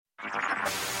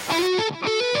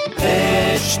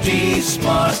HT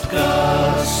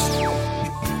Smartcast.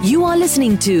 You are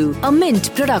listening to a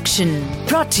Mint production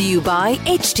brought to you by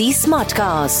HT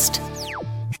Smartcast.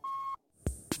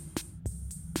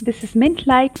 This is Mint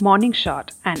Light Morning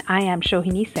Shot and I am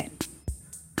Shohini Sen.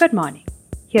 Good morning.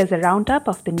 Here's a roundup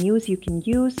of the news you can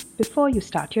use before you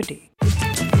start your day.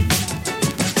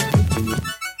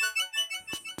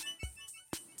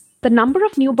 The number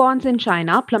of newborns in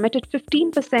China plummeted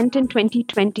 15% in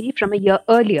 2020 from a year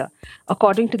earlier,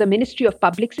 according to the Ministry of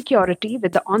Public Security,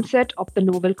 with the onset of the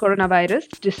novel coronavirus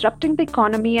disrupting the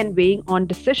economy and weighing on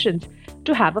decisions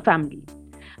to have a family.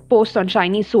 Posts on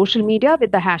Chinese social media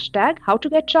with the hashtag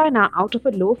 #HowToGetChina out of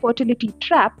a low fertility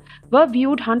trap were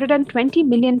viewed 120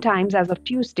 million times as of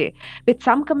Tuesday, with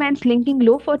some comments linking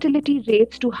low fertility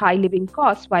rates to high living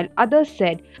costs, while others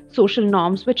said social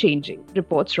norms were changing,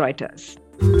 reports Reuters.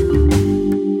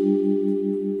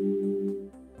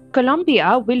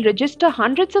 Colombia will register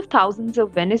hundreds of thousands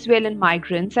of Venezuelan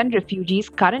migrants and refugees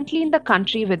currently in the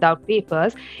country without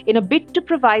papers in a bid to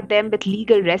provide them with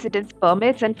legal residence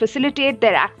permits and facilitate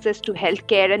their access to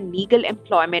healthcare and legal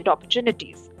employment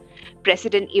opportunities.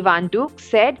 President Iván Duque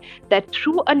said that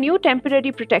through a new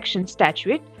temporary protection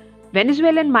statute,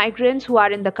 Venezuelan migrants who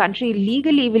are in the country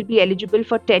legally will be eligible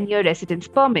for 10-year residence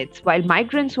permits, while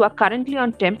migrants who are currently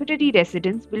on temporary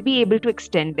residence will be able to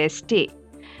extend their stay.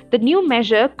 The new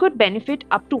measure could benefit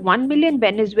up to 1 million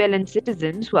Venezuelan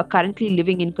citizens who are currently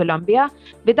living in Colombia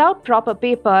without proper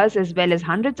papers, as well as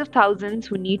hundreds of thousands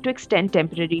who need to extend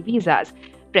temporary visas.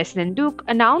 President Duque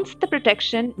announced the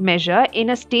protection measure in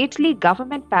a stately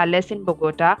government palace in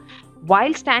Bogota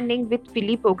while standing with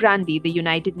Filippo Grandi, the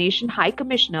United Nations High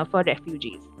Commissioner for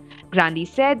Refugees. Grandi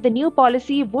said the new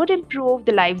policy would improve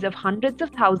the lives of hundreds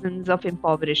of thousands of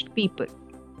impoverished people.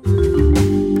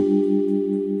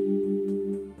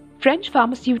 French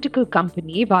pharmaceutical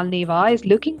company Valneva is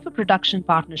looking for production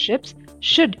partnerships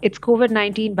should its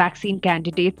COVID-19 vaccine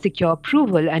candidate secure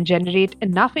approval and generate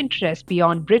enough interest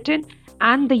beyond Britain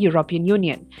and the European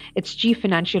Union, its chief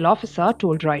financial officer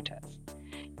told Reuters.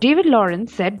 David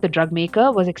Lawrence said the drug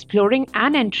maker was exploring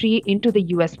an entry into the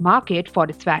US market for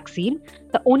its vaccine,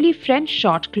 the only French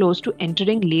shot close to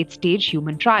entering late-stage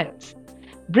human trials.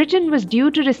 Britain was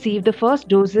due to receive the first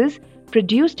doses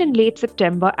produced in late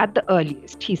September at the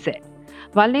earliest, he said.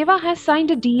 Valneva has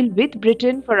signed a deal with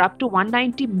Britain for up to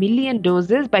 190 million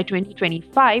doses by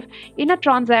 2025 in a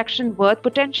transaction worth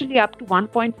potentially up to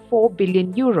 1.4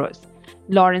 billion euros.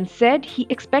 Lawrence said he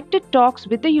expected talks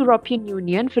with the European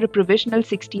Union for a provisional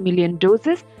 60 million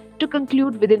doses to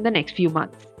conclude within the next few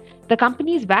months. The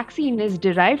company's vaccine is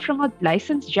derived from a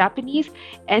licensed Japanese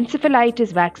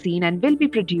encephalitis vaccine and will be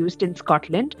produced in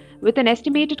Scotland with an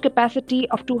estimated capacity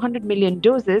of 200 million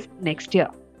doses next year.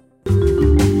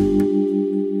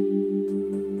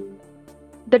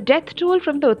 The death toll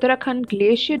from the Uttarakhand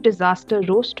glacier disaster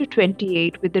rose to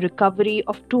 28 with the recovery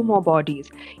of 2 more bodies,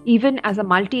 even as a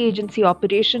multi-agency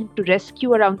operation to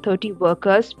rescue around 30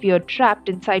 workers feared trapped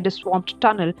inside a swamped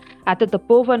tunnel at the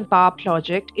Tapovan Power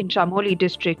Project in Chamoli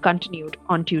district continued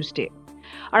on Tuesday.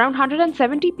 Around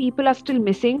 170 people are still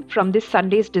missing from this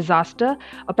Sunday's disaster,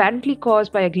 apparently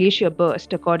caused by a glacier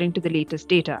burst, according to the latest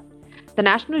data. The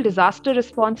National Disaster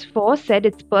Response Force said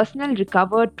its personnel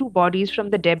recovered 2 bodies from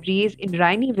the debris in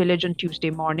Raini village on Tuesday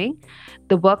morning.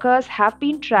 The workers have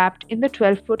been trapped in the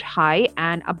 12-foot high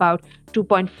and about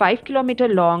 2.5 kilometer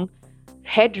long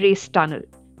head race tunnel.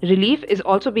 Relief is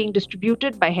also being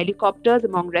distributed by helicopters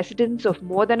among residents of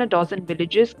more than a dozen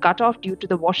villages cut off due to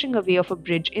the washing away of a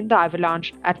bridge in the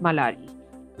avalanche at Malari.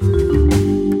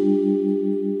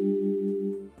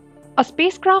 A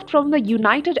spacecraft from the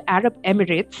United Arab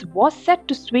Emirates was set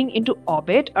to swing into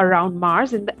orbit around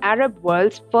Mars in the Arab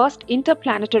world's first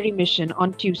interplanetary mission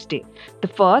on Tuesday, the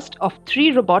first of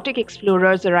 3 robotic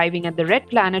explorers arriving at the Red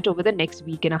Planet over the next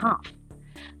week and a half.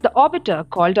 The orbiter,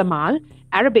 called Amal,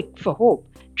 Arabic for hope,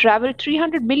 traveled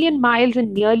 300 million miles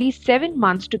in nearly 7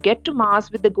 months to get to Mars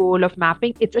with the goal of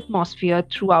mapping its atmosphere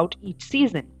throughout each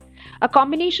season. A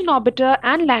combination orbiter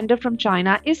and lander from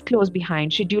China is close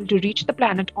behind, scheduled to reach the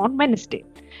planet on Wednesday.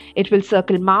 It will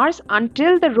circle Mars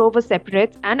until the rover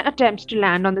separates and attempts to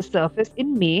land on the surface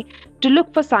in May to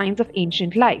look for signs of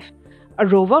ancient life. A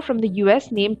rover from the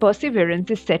US named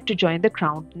Perseverance is set to join the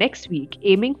ground next week,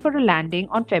 aiming for a landing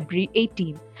on February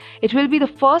 18. It will be the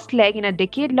first leg in a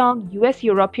decade-long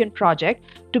US-European project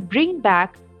to bring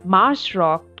back Mars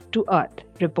rock to Earth,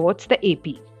 reports the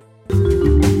AP.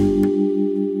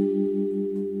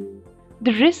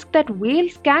 The risk that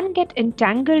whales can get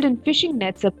entangled in fishing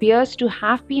nets appears to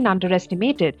have been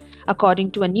underestimated, according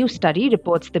to a new study,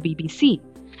 reports the BBC.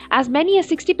 As many as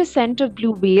 60% of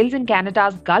blue whales in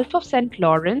Canada's Gulf of St.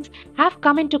 Lawrence have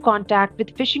come into contact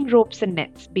with fishing ropes and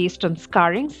nets based on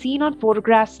scarring seen on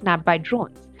photographs snapped by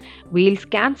drones. Whales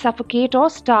can suffocate or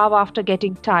starve after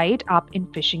getting tied up in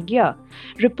fishing gear.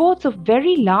 Reports of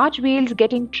very large whales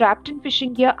getting trapped in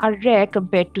fishing gear are rare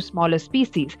compared to smaller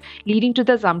species, leading to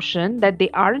the assumption that they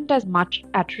aren't as much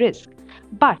at risk.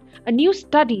 But a new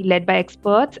study led by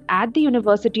experts at the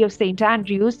University of St.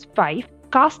 Andrews, Fife,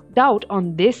 cast doubt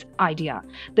on this idea.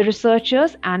 The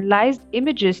researchers analyzed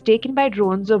images taken by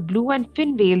drones of blue and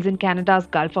fin whales in Canada's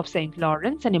Gulf of St.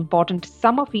 Lawrence, an important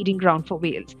summer feeding ground for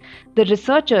whales. The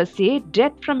researchers say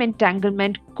death from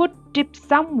entanglement could tip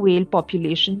some whale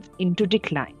populations into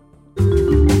decline.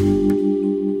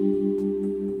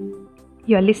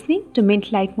 You're listening to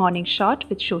Mint Light Morning Shot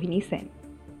with Shohini Sen.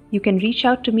 You can reach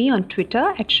out to me on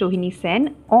Twitter at Shohini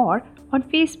Sen or on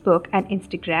Facebook and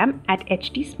Instagram at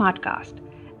HT Smartcast.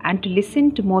 And to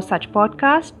listen to more such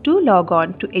podcasts, do log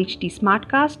on to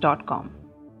htsmartcast.com.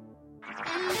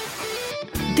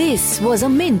 This was a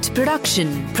Mint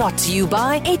production brought to you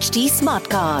by HT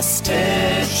Smartcast.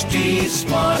 HT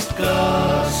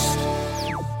Smartcast.